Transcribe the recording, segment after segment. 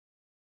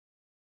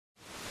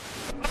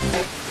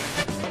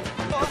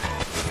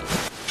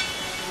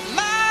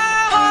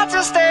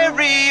A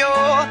stereo,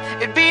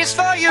 it beats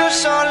for you,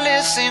 so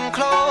listen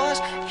close.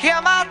 Hear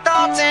my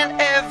thoughts in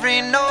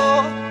every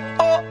note.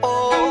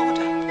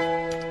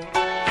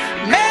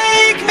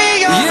 Make me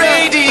your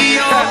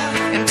radio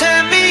and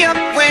turn me up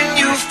when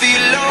you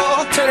feel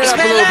low. This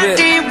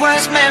melody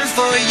was meant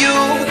for you,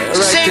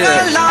 so sing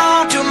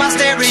along to my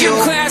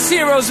stereo. Class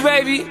heroes,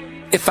 baby.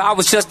 If I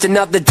was just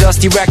another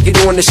dusty record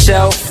on the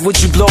shelf, would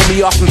you blow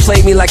me off and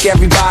play me like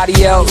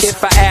everybody else?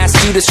 If I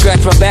asked you to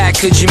scratch my back,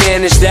 could you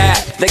manage that?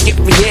 Like if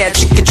we had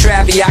chicken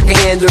Travie, I can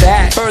handle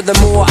that.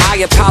 Furthermore,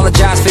 I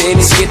apologize for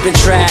any skipping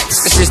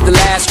tracks. It's just the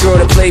last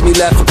girl that played me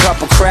left a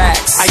couple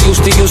cracks. I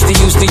used to,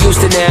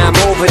 now I'm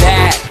over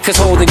that. Cause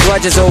holding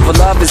grudges over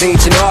love is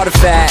ancient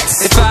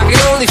artifacts. If I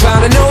could only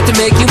find a note to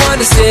make you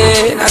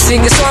understand, I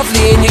sing it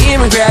softly in your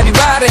ear and grab you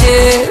by the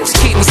hands.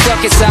 Keep me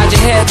stuck inside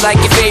your head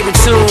like your favorite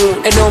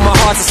tune, and know my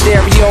heart's a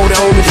stereo, the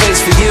only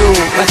place for you.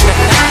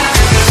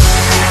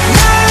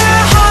 My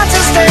heart's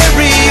a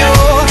stereo,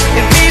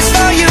 it beats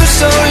for you,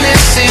 so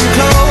listen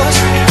close.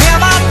 Hear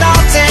my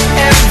thoughts in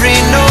every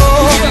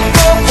note.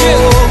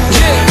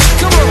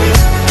 Come on.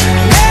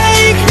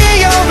 Make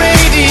me your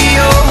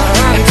radio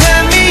and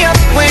turn me up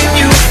when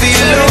you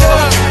feel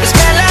low. This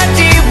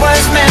melody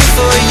was meant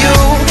for you,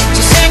 so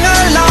sing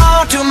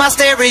along to my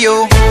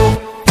stereo.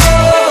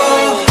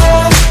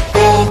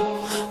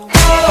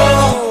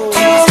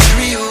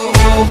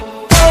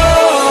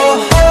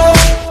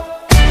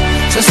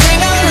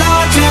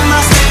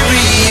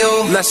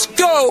 Let's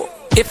go!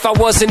 If I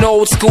was an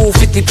old school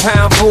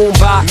 50-pound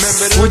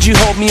boombox, would you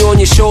hold me on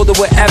your shoulder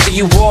wherever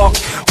you walk?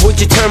 Would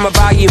you turn my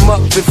volume up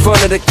in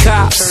front of the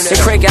cops and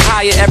crank it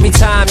higher every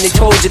time they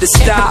told you to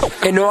stop?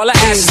 And all I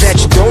ask is that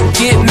you don't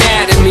get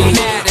mad at me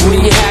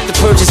when you have to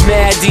purchase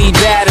Mad D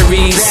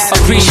batteries.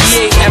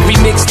 Appreciate every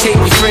mixtape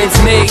your friends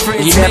make.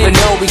 You never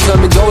know, we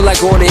come and go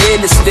like on the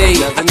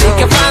interstate. I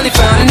think I finally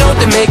found a note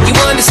to make you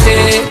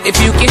understand.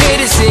 If you can hit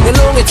it, sing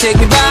along and take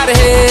me by the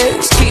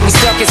hands. Keep me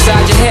stuck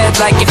inside your head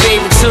like your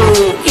favorite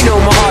tune. You know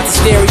my heart's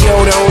a stereo,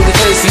 the only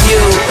place for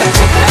you.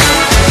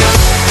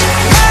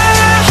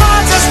 My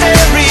heart's a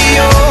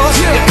stereo,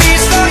 it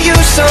beats for you,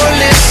 so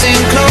listen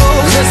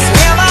close.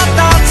 Hear my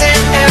thoughts in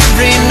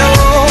every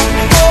note.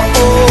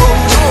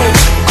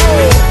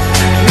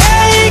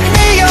 Make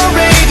me your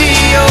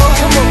radio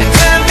and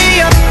turn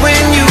me up when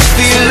you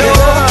feel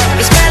low.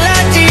 This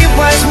melody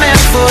was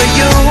meant for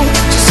you,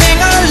 so sing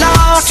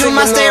along to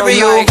my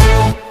stereo.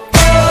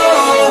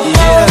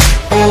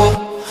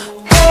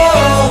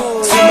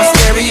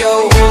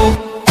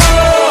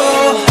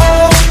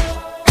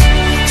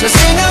 So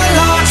sing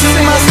along to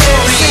my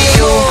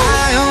stereo.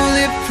 I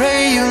only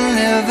pray you'll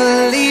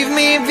never leave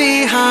me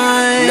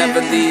behind.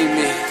 Never leave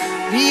me.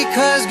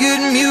 Because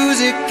good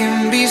music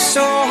can be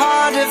so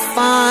hard to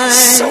find.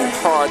 So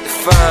hard to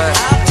find.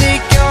 I'll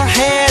take your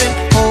hand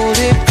and hold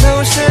it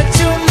closer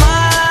to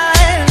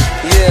mine.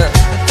 Yeah.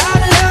 Our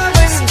love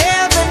was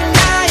there, but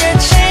now you're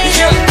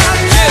changing my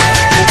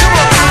mind. Come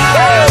on.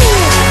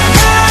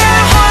 My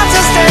heart's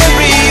a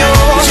stereo,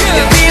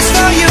 it beats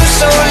for you,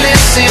 so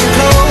listen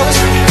close.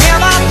 Hear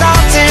my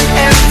thoughts in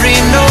every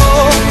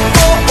note.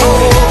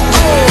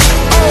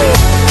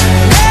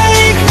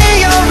 Make me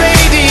your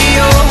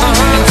radio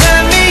and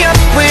turn me up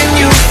when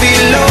you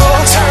feel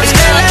low. This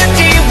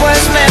melody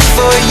was meant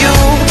for you,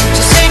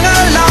 so sing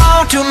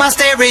along to my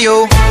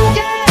stereo.